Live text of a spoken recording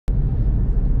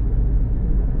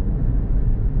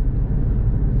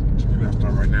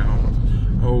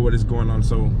what is going on.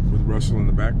 So with Russell in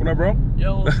the back. What up, bro?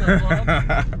 Yo, what's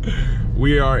up,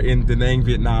 We are in Da Nang,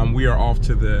 Vietnam. We are off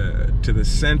to the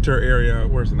center area.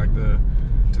 Where's it? Like to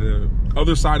the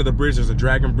other side of the bridge. There's a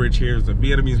dragon bridge here. There's a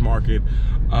Vietnamese market.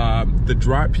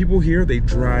 People here, they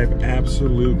drive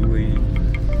absolutely,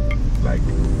 like,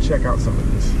 check out some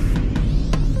of this.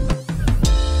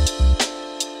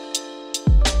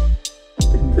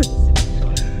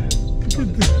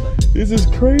 This is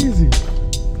crazy.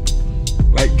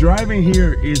 Like, driving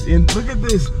here is in, look at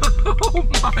this. Oh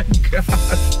my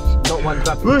gosh. Not one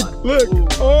clap. Look. Ooh.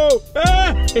 Oh,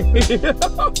 hey.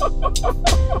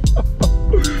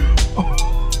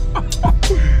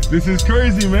 This is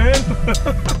crazy, man.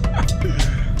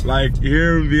 Like,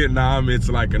 here in Vietnam, it's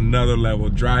like another level.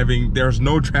 Driving, there's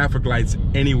no traffic lights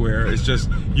anywhere. It's just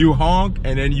you honk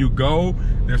and then you go.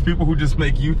 There's people who just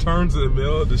make U-turns in the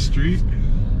middle of the street.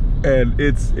 And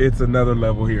it's another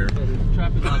level here. Yeah, there's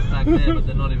traffic lights back there, but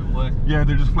they're not even working. Yeah,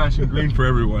 they're just flashing green for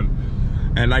everyone.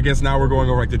 And I guess now we're going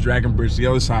over like the Dragon Bridge, the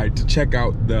other side, to check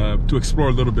out to explore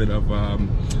a little bit of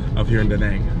here in Da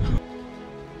Nang.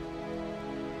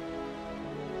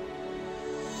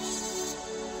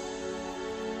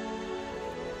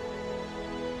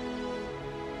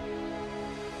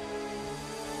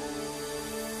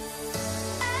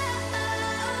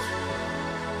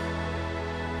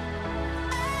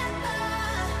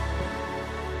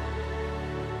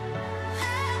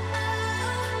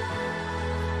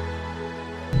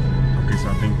 So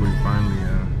I think we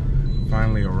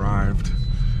finally arrived.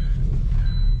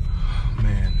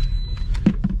 Man,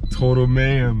 total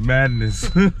madness.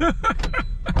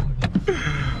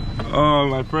 Oh,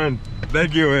 my friend,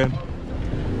 thank you, man.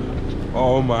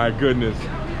 Oh my goodness.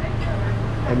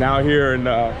 And now here in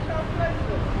out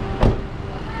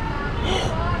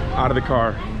of the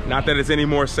car. Not that it's any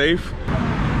more safe.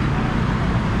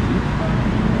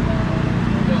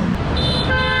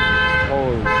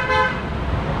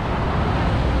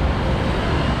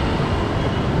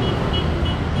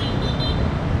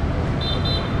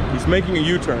 He's making a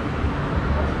U-turn.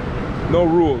 No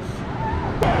rules.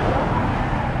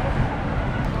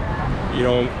 You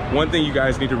know, one thing you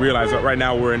guys need to realize right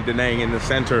now we're in Da Nang in the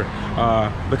center.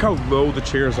 Look how low the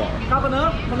chairs are.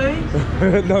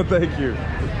 No, thank you.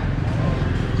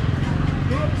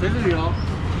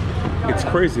 It's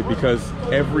crazy because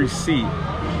every seat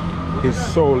is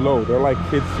so low. They're like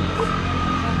kids' seats.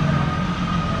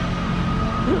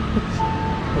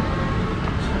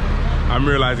 I'm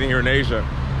realizing here in Asia,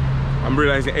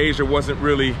 Asia wasn't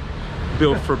really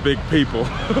built for big people.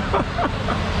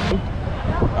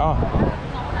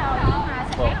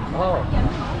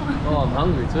 Oh, I'm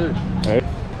hungry too. Hey.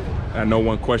 I know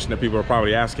one question that people are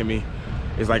probably asking me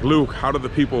is like, Luke, how do the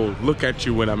people look at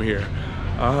you when I'm here?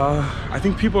 I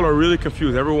think people are really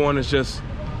confused. Everyone is just,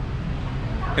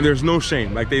 and there's no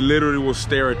shame. Like, they literally will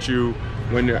stare at you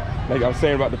when they're, like I'm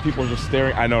saying about the people just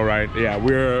staring. I know, right? Yeah,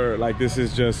 we're like, this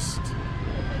is just.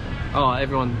 Oh,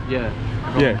 everyone's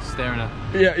staring at.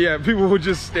 Yeah, people who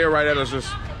just stare right at us,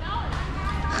 just.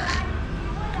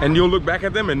 And you'll look back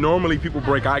at them, and normally people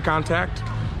break eye contact.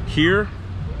 Here,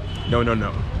 no.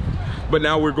 But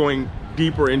now we're going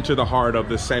deeper into the heart of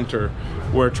the center.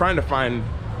 We're trying to find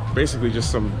basically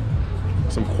just some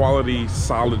quality,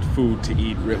 solid food to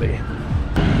eat, really.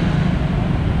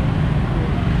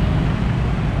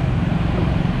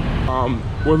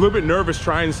 We're a little bit nervous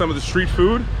trying some of the street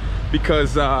food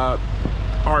because our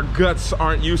guts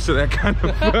aren't used to that kind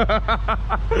of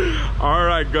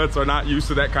our guts are not used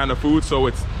to that kind of food, so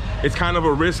it's kind of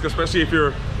a risk, especially if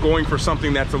you're going for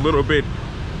something that's a little bit,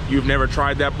 you've never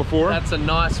tried that before. That's a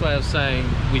nice way of saying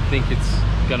we think it's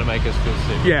gonna make us feel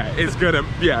sick. Yeah, it's gonna,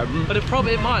 yeah. But it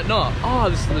might not. Oh,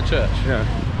 this is the church. Yeah.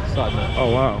 Side note.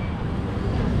 Oh, wow.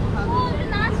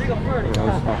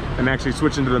 I'm actually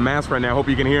switching to the mask right now. I hope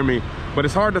you can hear me. But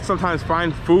it's hard to sometimes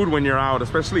find food when you're out,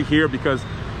 especially here, because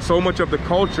so much of the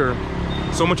culture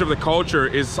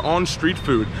is on street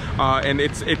food, and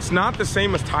it's not the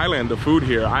same as Thailand. The food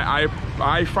here, I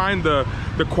find the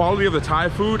quality of the Thai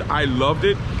food, I loved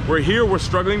it. We're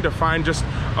struggling to find just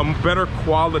a better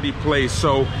quality place.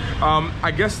 So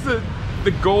I guess the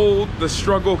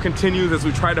struggle continues as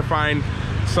we try to find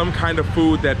some kind of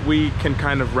food that we can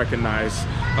kind of recognize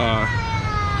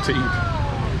to eat.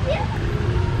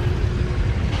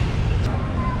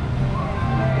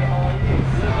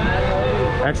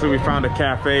 Actually, we found a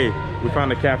cafe.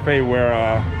 Where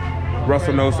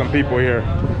Russell knows some people here.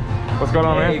 What's going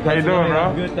on, man? How you doing,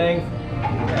 bro? Good, thanks.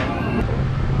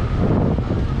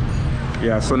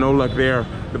 Yeah, so no luck there.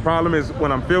 The problem is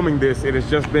when I'm filming this, it has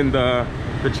just been the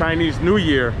Chinese New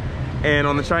Year, and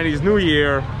on the Chinese New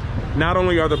Year, not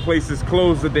only are the places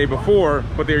closed the day before,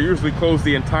 but they're usually closed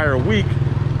the entire week.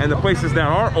 And the places that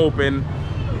are open,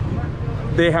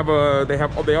 the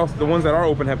ones that are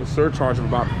open have a surcharge of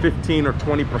about 15 or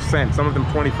 20%, some of them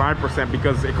 25%,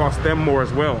 because it costs them more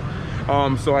as well.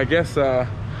 So I guess the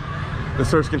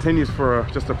search continues for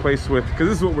just a place with, because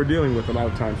this is what we're dealing with a lot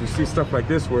of times. You see stuff like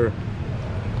this where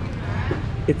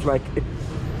it's like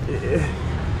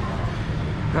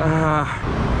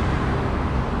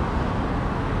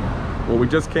well, we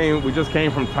just came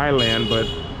from Thailand, but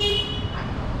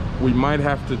we might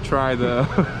have to try the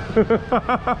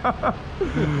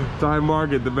Thai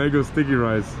market, the mango sticky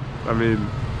rice. I mean,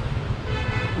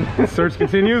 the search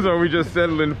continues, or are we just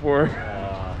settling for?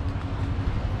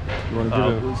 You want to do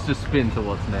it? Let's just spin to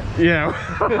what's next. Yeah,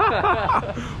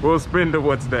 we'll spin to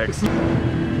what's next.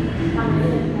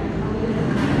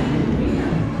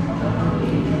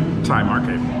 Thai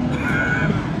market.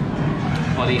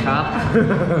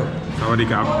 Sawadee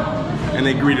Kap. And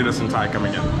they greeted us in Thai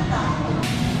coming in.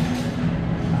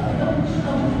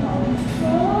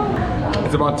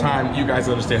 It's about time you guys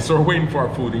understand. So we're waiting for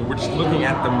our food. We're just looking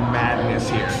at the madness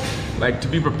here. Like, to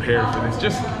be prepared for this.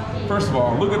 Just, first of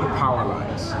all, look at the power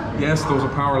lines. Yes, those are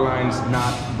power lines,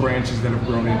 not branches that have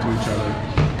grown into each other.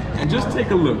 And just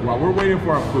take a look while we're waiting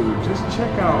for our food. Just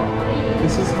check out,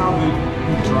 this is how they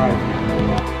drive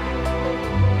here.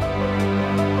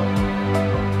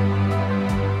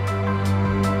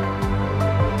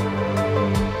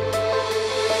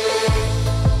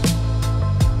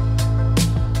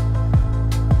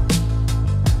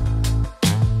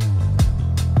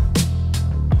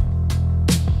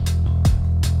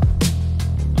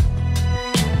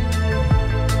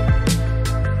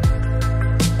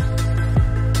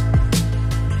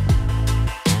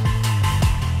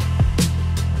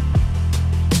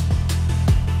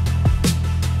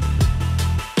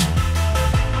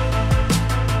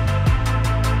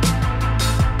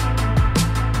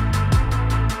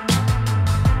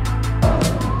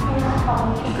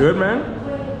 Good, man?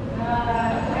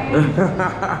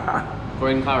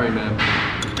 Green curry, man.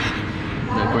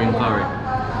 Yeah, green curry.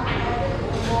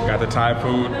 Got the Thai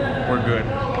food. We're good.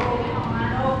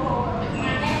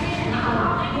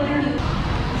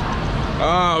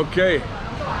 Ah, okay.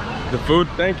 The food,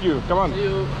 thank you. Come on. See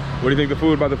you. What do you think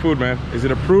about the food, man? Is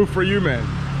it approved for you, man?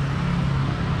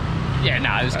 Yeah,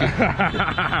 nah, it was good.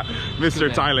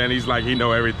 Mr. Thailand, he's like, he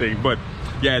know everything. But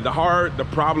yeah, the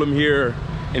problem here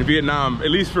in Vietnam,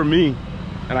 at least for me,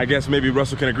 and I guess maybe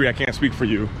Russell can agree, I can't speak for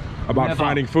you, about Never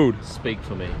finding food. Speak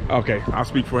for me. Okay, I'll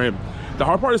speak for him. The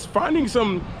hard part is finding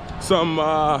some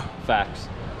facts.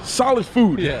 Solid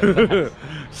food. Yeah.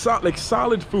 Like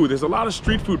solid food. There's a lot of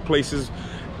street food places,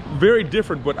 very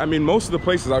different, but I mean, most of the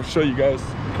places, I'll show you guys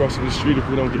crossing the street if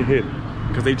we don't get hit,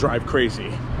 because they drive crazy.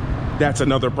 That's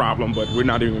another problem, but we're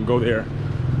not even gonna go there.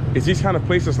 It's these kind of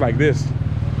places like this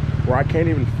where I can't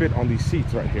even fit on these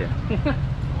seats right here.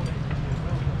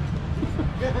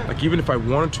 Like, even if I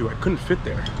wanted to, I couldn't fit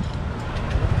there.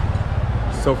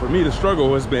 So for me, the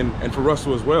struggle has been, and for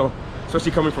Russell as well,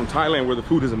 especially coming from Thailand where the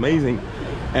food is amazing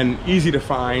and easy to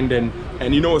find, and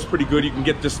you know it's pretty good. You can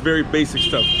get just very basic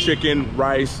stuff, chicken,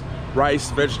 rice,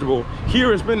 vegetable.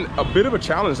 Here has been a bit of a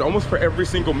challenge almost for every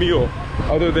single meal,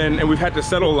 other than, and we've had to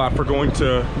settle a lot for going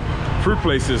to fruit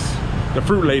places, the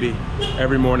fruit lady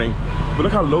every morning. But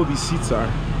look how low these seats are.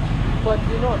 But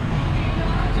do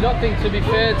you not think, to be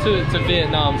fair to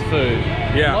Vietnam's food,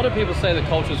 yeah, a lot of people say the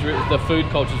food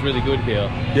culture is really good here.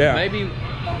 Yeah. Maybe,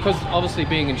 because obviously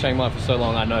being in Chiang Mai for so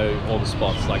long, I know all the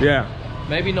spots. Like, yeah.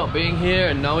 Maybe not being here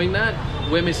and knowing that,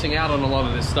 we're missing out on a lot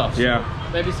of this stuff. So yeah.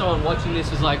 Maybe someone watching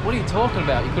this is like, what are you talking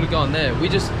about? You could have gone there.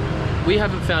 We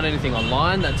haven't found anything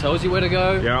online that tells you where to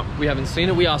go. Yeah. We haven't seen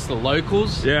it. We asked the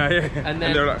locals. Yeah, yeah. And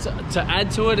then to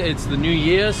add to it, it's the new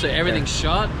year, so everything's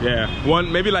shut. Yeah.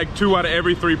 Maybe like 2 out of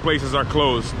every 3 places are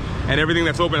closed. And everything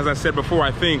that's open, as I said before,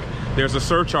 I think there's a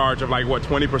surcharge of like, what,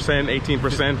 20%,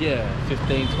 18%? Yeah,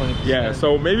 15, 20%. Yeah,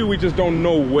 so maybe we just don't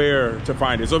know where to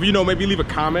find it. So if you know, maybe leave a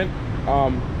comment.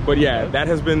 But yeah, that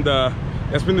has been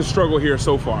the struggle here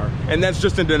so far. And that's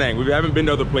just in Da Nang. We haven't been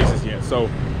to other places yet. So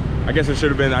I guess it should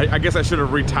have been, I guess I should have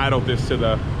retitled this to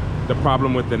the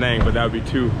problem with Da Nang, but that would be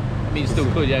too. I mean, you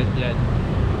still could,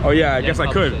 yeah. Oh yeah, I guess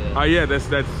I could. Yeah. Oh yeah, that's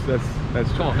true.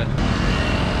 Come on, man.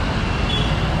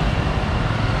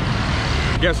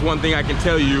 I guess one thing I can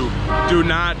tell you, do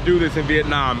not do this in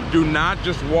Vietnam. Do not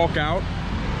just walk out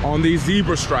on these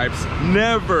zebra stripes.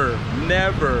 Never,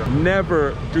 never,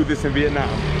 never do this in Vietnam.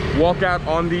 Walk out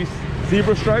on these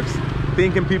zebra stripes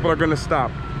thinking people are gonna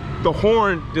stop. The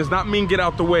horn does not mean get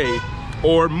out the way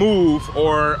or move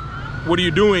or what are you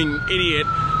doing, idiot.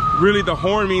 Really, the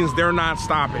horn means they're not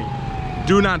stopping.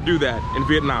 Do not do that in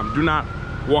Vietnam. Do not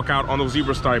walk out on those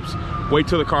zebra stripes. Wait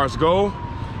till the cars go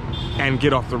and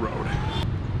get off the road.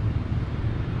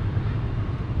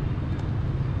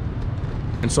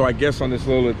 And so I guess on this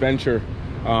little adventure,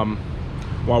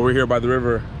 while we're here by the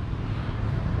river,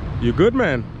 you good,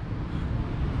 man?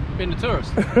 Been a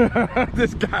tourist.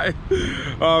 This guy,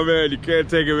 oh man, you can't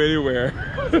take him anywhere.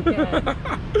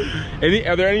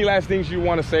 Are there any last things you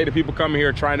want to say to people coming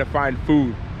here trying to find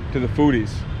food, to the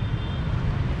foodies?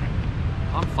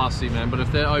 I'm fussy, man, but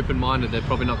if they're open-minded, they're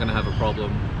probably not going to have a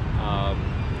problem.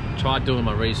 Tried doing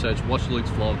my research, watched Luke's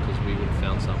vlog because we would have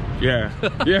found something. Yeah.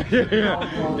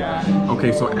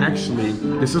 Okay, so actually,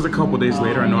 this is a couple days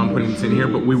later. I know I'm putting this in here,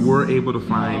 but we were able to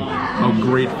find a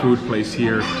great food place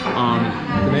here.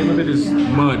 The name of it is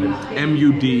Mud,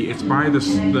 M-U-D. It's by the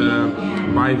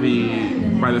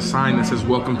sign that says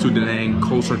 "Welcome to Da Nang,"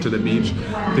 closer to the beach.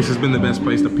 This has been the best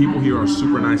place. The people here are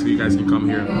super nice. If you guys can come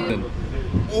here.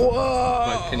 Whoa!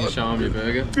 But can you show them your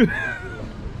burger?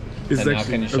 It's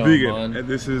actually a vegan, and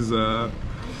this is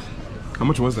how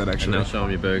much was that actually? And now show them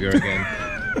your burger again,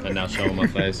 and now show them my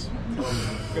face.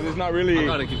 Because it's not really. I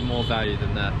gotta give more value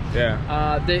than that.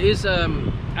 Yeah. There is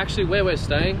actually where we're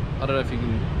staying. I don't know if you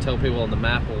can tell people on the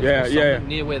map or something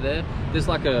near where there's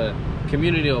like a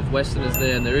community of Westerners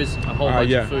there, and there is a whole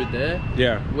bunch of food there.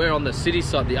 Yeah. We're on the city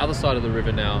side, the other side of the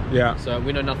river now. Yeah. So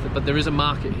we know nothing, but there is a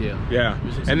market here. Yeah.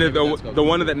 And the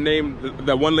one that named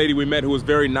that one lady we met who was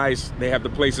very nice. They have the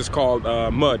place is called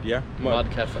Mud. Yeah. Mud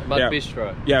Cafe. Mud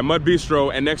Bistro. Yeah, Mud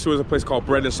Bistro, and next to it is a place called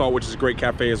Bread and Salt, which is a great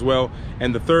cafe as well.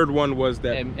 And the third one was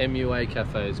that MUA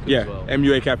Cafe is good as well. Yeah,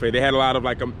 MUA Cafe. They had a lot of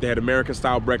they had American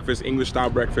style breakfast, English style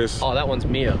breakfast. Oh, that one's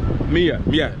Mia. Mia,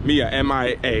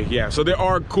 M-I-A. Yeah. So there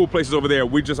are cool places over there.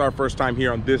 We just our first time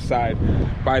here on this side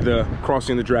by the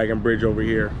crossing the Dragon Bridge over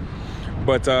here.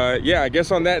 But yeah, I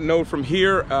guess on that note, from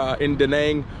here in Da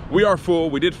Nang, we are full.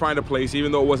 We did find a place,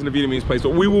 even though it wasn't a Vietnamese place,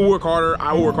 but we will work harder.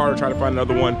 I will work harder to try to find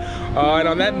another one. And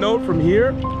on that note, from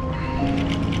here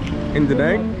in Da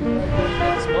Nang,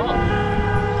 smile.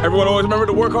 Everyone always remember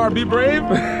to work hard, be brave.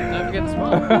 Don't forget to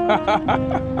smile.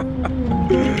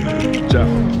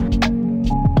 Ciao.